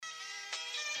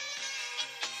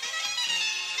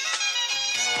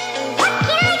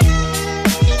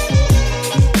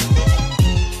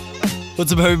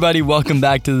What's up, everybody? Welcome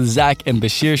back to the Zach and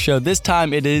Bashir Show. This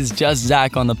time it is just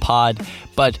Zach on the pod,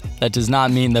 but that does not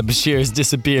mean that Bashir has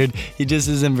disappeared. He just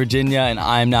is in Virginia and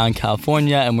I am now in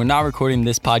California, and we're not recording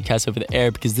this podcast over the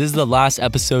air because this is the last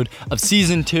episode of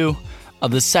season 2 of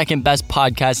the second best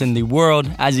podcast in the world.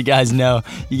 As you guys know,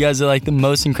 you guys are like the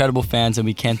most incredible fans, and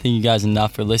we can't thank you guys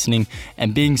enough for listening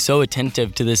and being so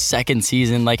attentive to this second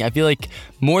season. Like, I feel like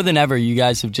more than ever, you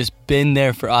guys have just been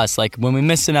there for us. Like, when we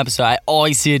miss an episode, I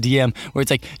always see a DM where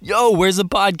it's like, yo, where's the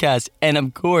podcast? And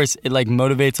of course, it like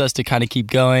motivates us to kind of keep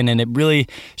going, and it really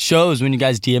shows when you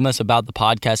guys DM us about the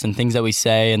podcast and things that we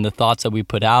say and the thoughts that we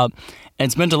put out. And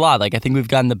it's meant a lot. Like, I think we've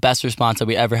gotten the best response that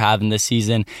we ever have in this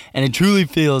season. And it truly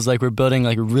feels like we're building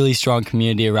like a really strong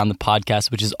community around the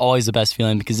podcast, which is always the best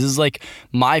feeling because this is like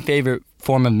my favorite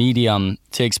form of medium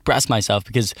to express myself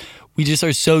because we just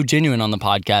are so genuine on the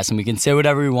podcast and we can say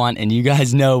whatever we want. And you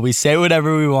guys know we say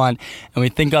whatever we want and we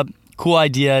think up cool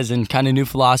ideas and kind of new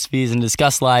philosophies and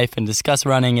discuss life and discuss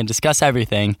running and discuss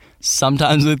everything,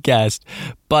 sometimes with guests.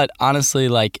 But honestly,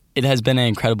 like, it has been an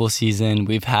incredible season.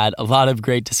 We've had a lot of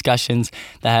great discussions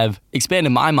that have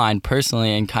expanded my mind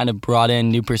personally and kind of brought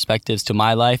in new perspectives to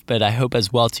my life, but I hope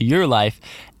as well to your life.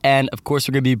 And of course,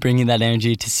 we're going to be bringing that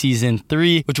energy to season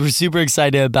 3, which we're super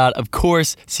excited about. Of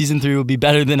course, season 3 will be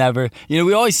better than ever. You know,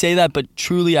 we always say that, but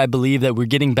truly I believe that we're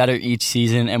getting better each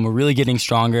season and we're really getting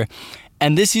stronger.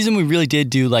 And this season, we really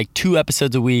did do like 2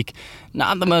 episodes a week,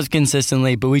 not the most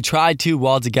consistently, but we tried to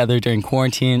while together during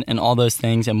quarantine and all those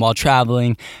things and while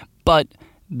traveling. But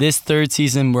this third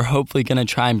season, we're hopefully going to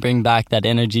try and bring back that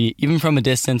energy. Even from a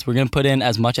distance, we're going to put in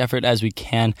as much effort as we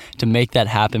can to make that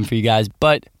happen for you guys.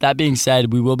 But that being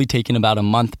said, we will be taking about a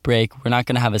month break. We're not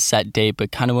going to have a set date,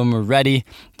 but kind of when we're ready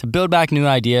to build back new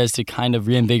ideas to kind of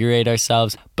reinvigorate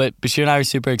ourselves. But Bashir and I are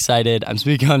super excited. I'm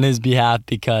speaking on his behalf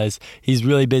because he's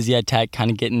really busy at tech,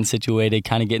 kind of getting situated,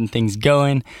 kind of getting things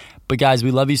going. But guys,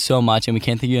 we love you so much, and we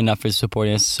can't thank you enough for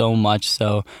supporting us so much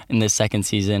so in this second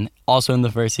season. Also in the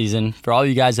first season. For all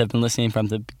you guys that have been listening from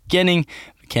the beginning,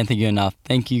 we can't thank you enough.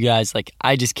 Thank you guys. Like,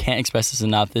 I just can't express this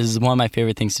enough. This is one of my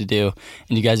favorite things to do,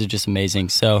 and you guys are just amazing.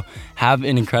 So have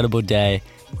an incredible day.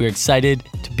 We're excited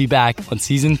to be back on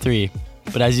season 3.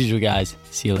 But as usual, guys,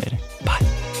 see you later.